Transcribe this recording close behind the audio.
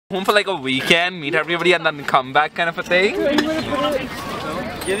Home for like a weekend, meet everybody and then come back kind of a thing. Give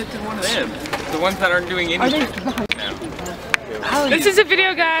it to one of them. The ones that aren't doing anything. This is a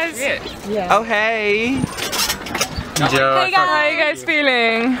video, guys. Yeah. Oh, hey. Hey guys, how are you guys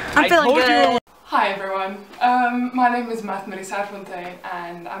feeling? I'm feeling good. Hi everyone. My name is Mart-Marié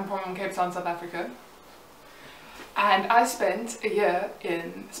and I'm from Cape Town, South Africa. And I spent a year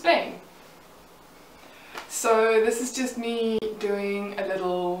in Spain. So this is just me doing a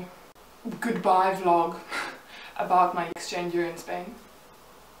little goodbye vlog about my exchange year in Spain.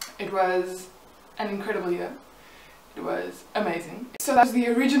 It was an incredible year. It was amazing. So that's the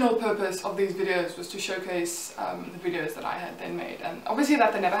original purpose of these videos, was to showcase the videos that I had then made, and obviously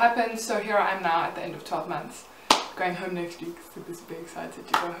that never happened, so here I am now at the end of 12 months, going home next week, super excited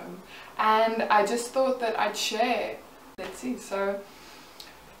to go home. And I just thought that I'd share, let's see, so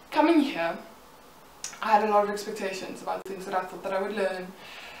coming here I had a lot of expectations about things that I thought that I would learn,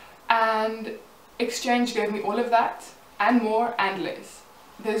 and exchange gave me all of that and more and less.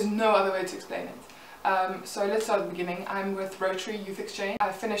 There's no other way to explain it. So let's start at the beginning. I'm with Rotary Youth Exchange.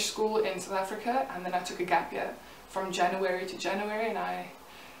 I finished school in South Africa and then I took a gap year from January to January, and I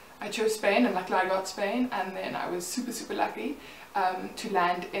chose Spain, and luckily I got Spain, and then I was super lucky to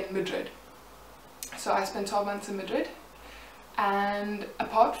land in Madrid. So I spent 12 months in Madrid, and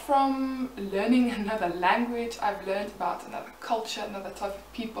apart from learning another language, I've learned about another culture, another type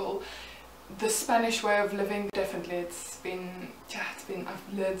of people. The Spanish way of living, definitely,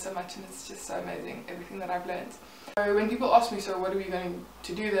 I've learned so much, and it's just so amazing, everything that I've learned. So when people ask me, so what are we going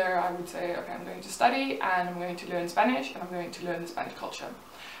to do there, I would say, okay, I'm going to study, and I'm going to learn Spanish, and I'm going to learn the Spanish culture.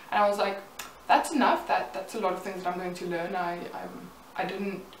 And I was like, that's enough, that's a lot of things that I'm going to learn. I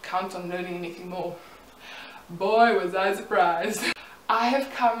didn't count on learning anything more. Boy, was I surprised. I have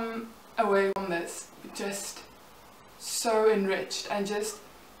come away from this just so enriched, and just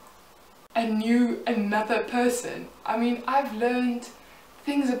another person. I mean, I've learned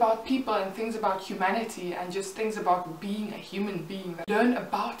things about people and things about humanity and just things about being a human being. I learn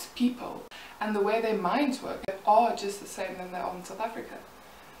about people and the way their minds work. They are just the same than they are in South Africa.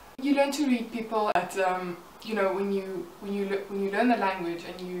 You learn to read people at you know, when you learn the language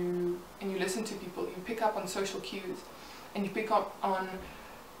and you listen to people, you pick up on social cues and you pick up on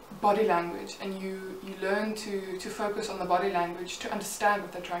body language, and you learn to focus on the body language to understand what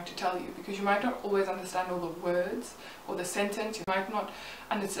they're trying to tell you, because you might not always understand all the words or the sentence, you might not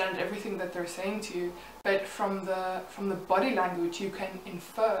understand everything that they're saying to you, but from the body language you can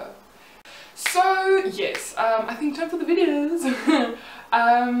infer. So yes, I think time for the videos.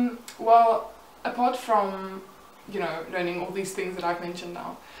 Well, apart from, you know, learning all these things that I've mentioned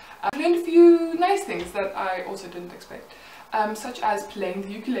now, I learned a few nice things that I also didn't expect. Such as playing the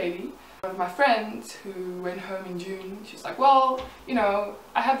ukulele. One of my friends who went home in June, she's like, well, you know,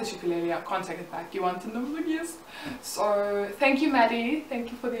 I have this ukulele, I can't take it back, you want it? And I was like, yes. So thank you, Maddie,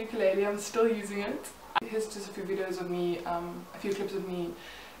 thank you for the ukulele, I'm still using it. Here's just a few videos of me, a few clips of me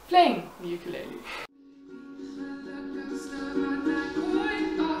playing the ukulele.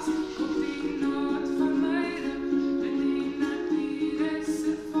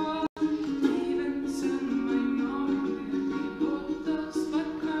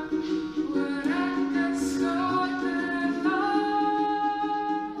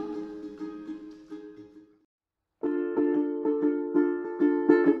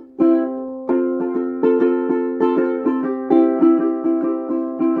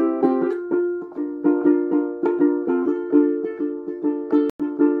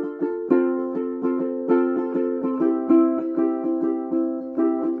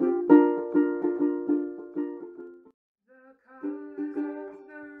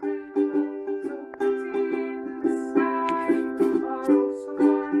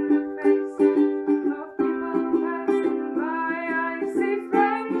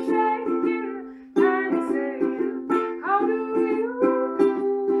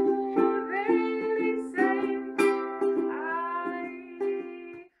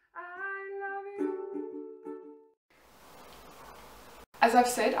 As I've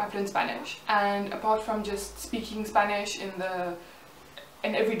said, I've learned Spanish, and apart from just speaking Spanish in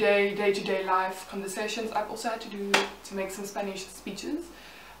everyday, day-to-day life conversations, I've also had to make some Spanish speeches.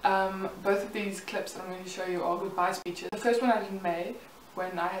 Both of these clips that I'm going to show you are goodbye speeches. The first one I did in May,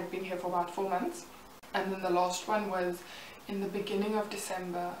 when I had been here for about 4 months, and then the last one was in the beginning of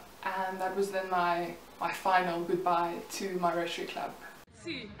December, and that was then my final goodbye to my Rotary Club.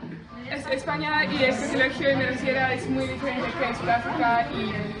 Sí, España y este colegio de Mart-Marié es muy diferente que en Sudáfrica,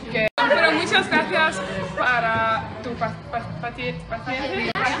 y que pero muchas gracias para tu paciencia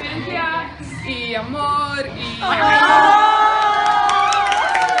y amor y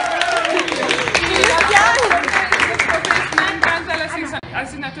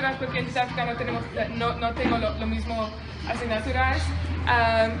Sudáfrica no tengo lo mismo asignaturas.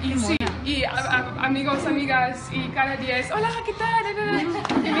 Y sí, y amigos, amigas, y cada día es hola, ¿qué tal?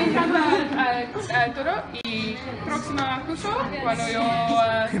 Y me encanta todo. Y próximo curso, cuando yo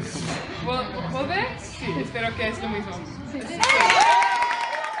vuelve, sí, espero que es lo mismo.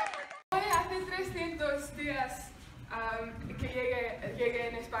 Hace 300 días que llegué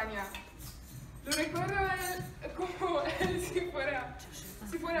en España. Lo recuerdo como si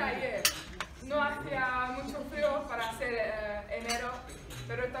fuera ayer. No hacía mucho frío para ser enero,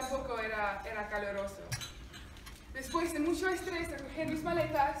 pero tampoco era caluroso. Después de mucho estrés, recogí mis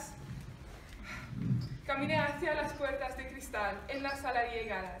maletas, caminé hacia las puertas de cristal en las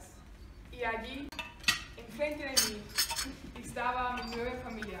Mart-Marié y allí, enfrente de mí, estaba mi nueva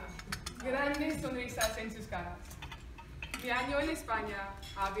familia, grandes sonrisas en sus caras. Mi año en España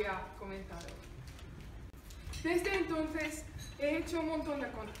había comenzado. Desde entonces he hecho un montón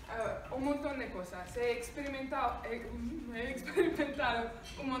de cosas, he experimentado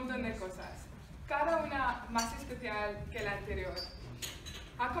un montón de cosas, cada una más especial que la anterior.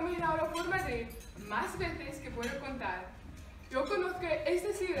 Ha caminado por Madrid más veces que puedo contar. Yo conozco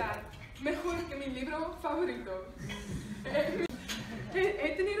esta ciudad mejor que mi libro favorito.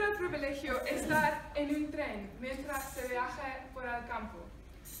 He tenido el privilegio de estar en un tren mientras se viaja por el campo,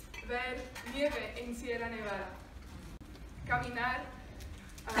 ver nieve en Sierra Nevada, caminar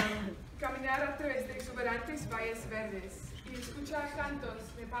a través de exuberantes valles verdes y escuchar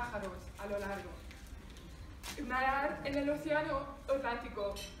cantos de pájaros a lo largo, nadar en el océano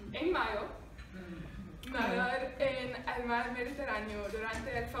Atlántico en mayo, nadar en el mar Mediterráneo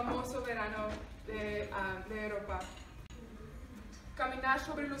durante el famoso verano de Europa, caminar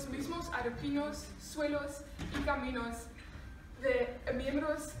sobre los mismos arequinos, suelos y caminos de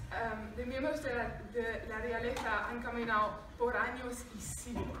miembros de la realeza han caminado por años y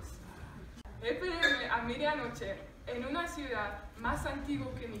siglos. He perdido a medianoche en una ciudad más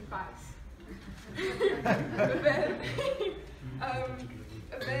antigua que mi país.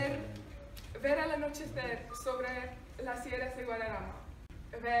 Ver al anochecer sobre las sierras de Guadarrama,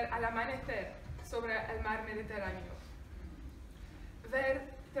 ver al amanecer sobre el mar Mediterráneo,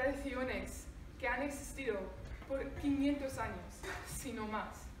 ver tradiciones que han existido por 500 años, si no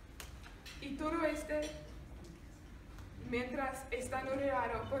más. Y todo mientras están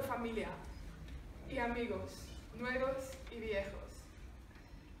rodeado por familia y amigos, nuevos y viejos.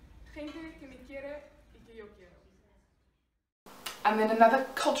 Gente que me quiere y que yo quiero. And then another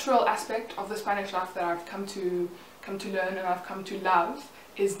cultural aspect of the Spanish life that I've come to learn and I've come to love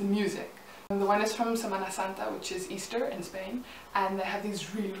is the music. The one is from Semana Santa, which is Easter in Spain, and they have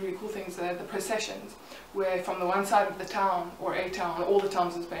these really cool things there, the processions, where from the one side of the town, or a town, all the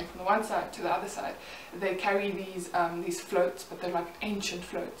towns in Spain, from the one side to the other side, they carry these floats, but they're like ancient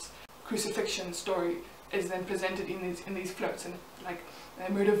floats. Crucifixion story is then presented in these floats, and like they're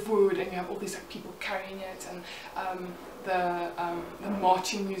made of wood, and you have all these like people carrying it, and the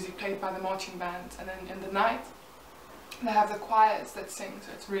marching music played by the marching bands, and then in the night they have the choirs that sing,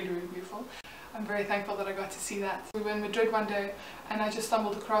 so it's really beautiful. I'm very thankful that I got to see that. We were in Madrid one day and I just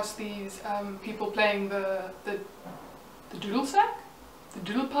stumbled across these people playing the doodle sack, the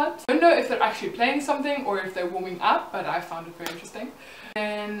doodle pipes. I don't know if they're actually playing something or if they're warming up, but I found it very interesting.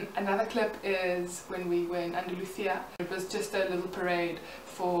 And another clip is when we were in Andalusia. It was just a little parade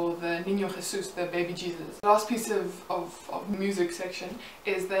for the Niño Jesus, the baby Jesus. The last piece of music section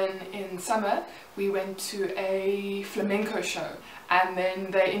is then in summer we went to a flamenco show, and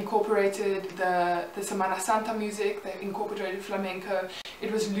then they incorporated the Semana Santa music, they incorporated flamenco.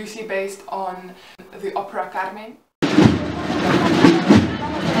 It was loosely based on the opera Carmen.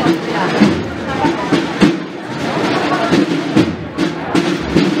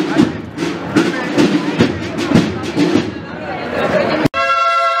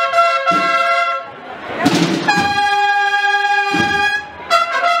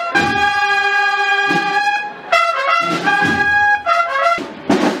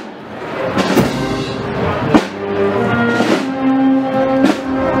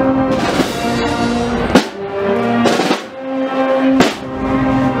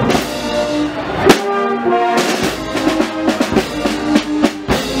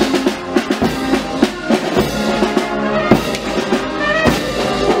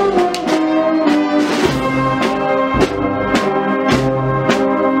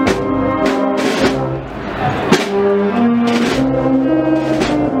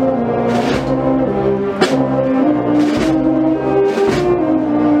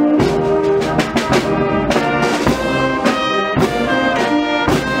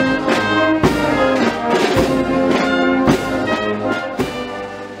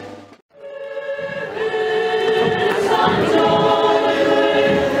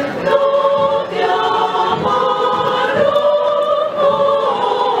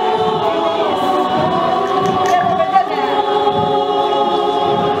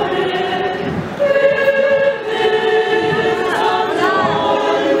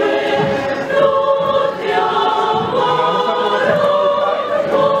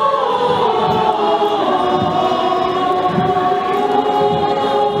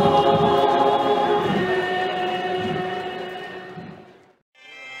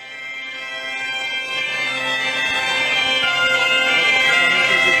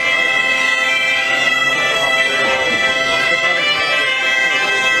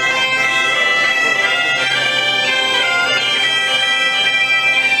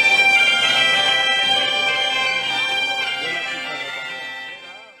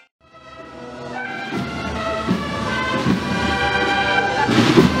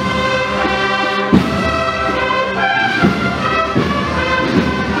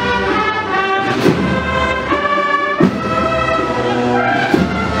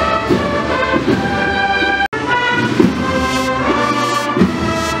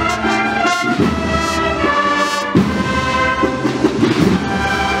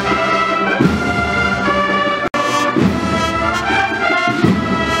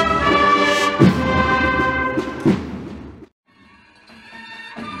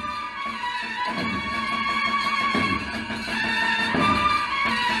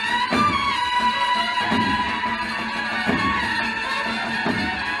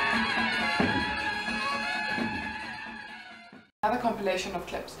 another compilation of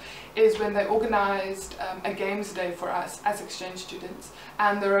clips is when they organised a games day for us as exchange students,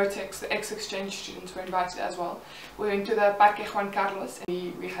 and the Rotex, the ex-exchange students, were invited as well. We went to the Parque Juan Carlos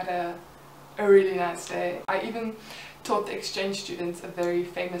and we had a really nice day. I even taught the exchange students a very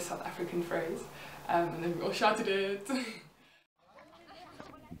famous South African phrase, and then we all shouted it.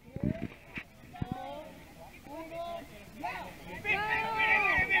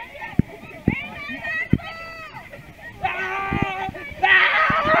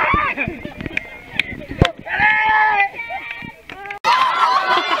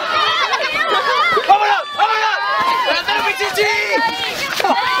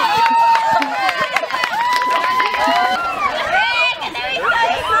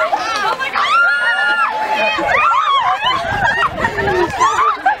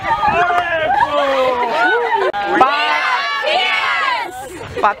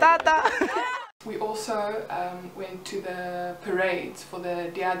 Patata! We also went to the parades for the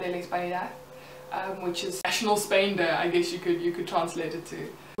Dia de la Hispanidad, which is National Spain Day, I guess you could translate it to,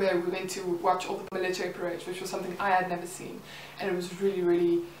 where we went to watch all the military parades, which was something I had never seen, and it was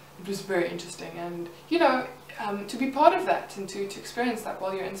really, it was very interesting, and you know, to be part of that and to experience that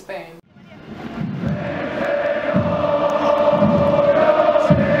while you're in Spain.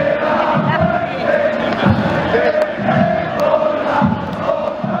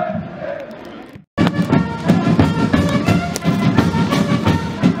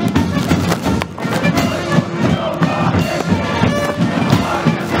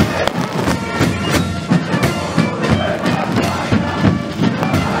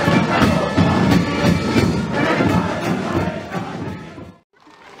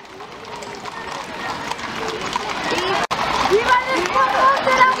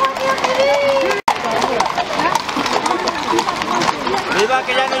 ¡Viva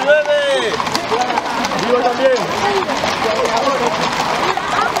que ya no llueve! ¡Viva también!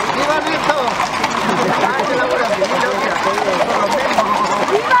 ¡Viva Néstor!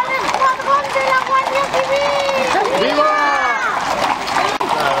 ¡Viva el escuadrón de la Guardia Civil! ¡Viva!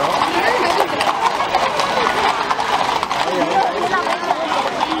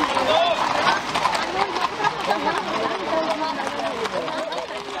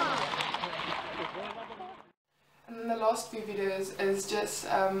 And then the last few videos is just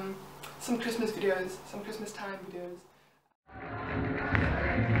some Christmas videos, some Christmas time videos.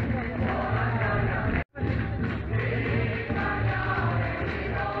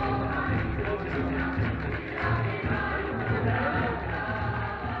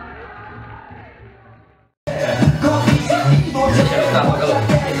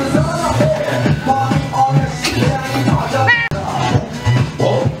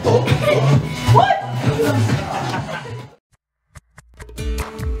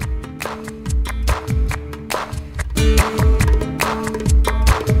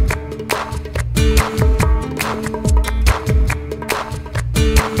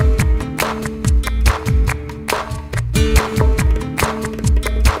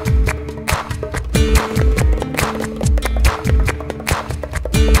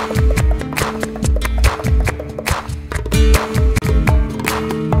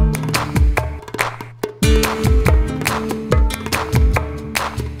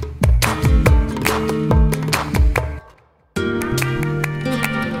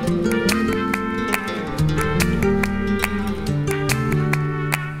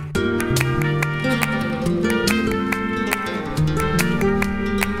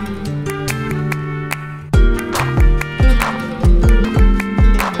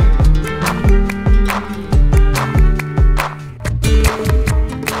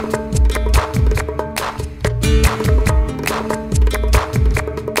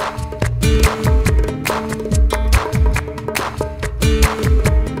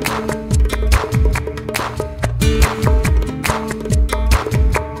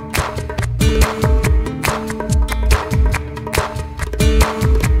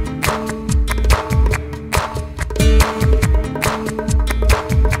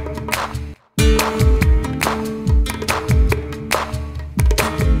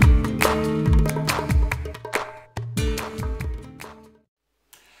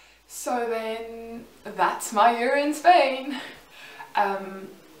 So then, that's my year in Spain.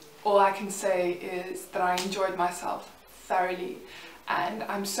 All I can say is that I enjoyed myself thoroughly, and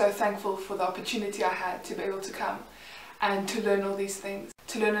I'm so thankful for the opportunity I had to be able to come and to learn all these things,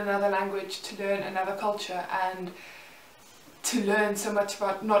 to learn another language, to learn another culture, and to learn so much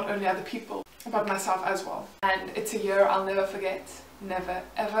about not only other people, but myself as well. And it's a year I'll never forget, never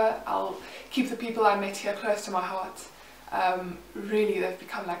ever. I'll keep the people I met here close to my heart. Really, they've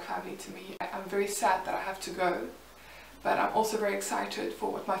become like family to me. I'm very sad that I have to go, but I'm also very excited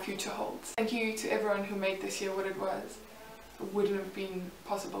for what my future holds. Thank you to everyone who made this year what it was. It wouldn't have been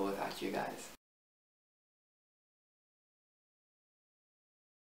possible without you guys.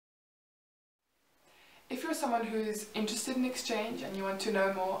 If you're someone who's interested in exchange and you want to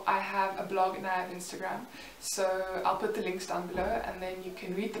know more, I have a blog and I have Instagram, so I'll put the links down below, and then you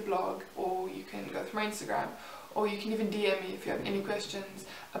can read the blog, or you can go through my Instagram, or you can even DM me if you have any questions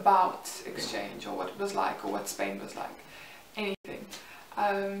about exchange or what it was like or what Spain was like, anything.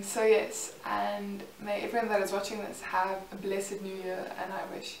 So yes, and may everyone that is watching this have a blessed new year, and I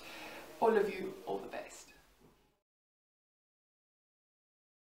wish all of you all the best.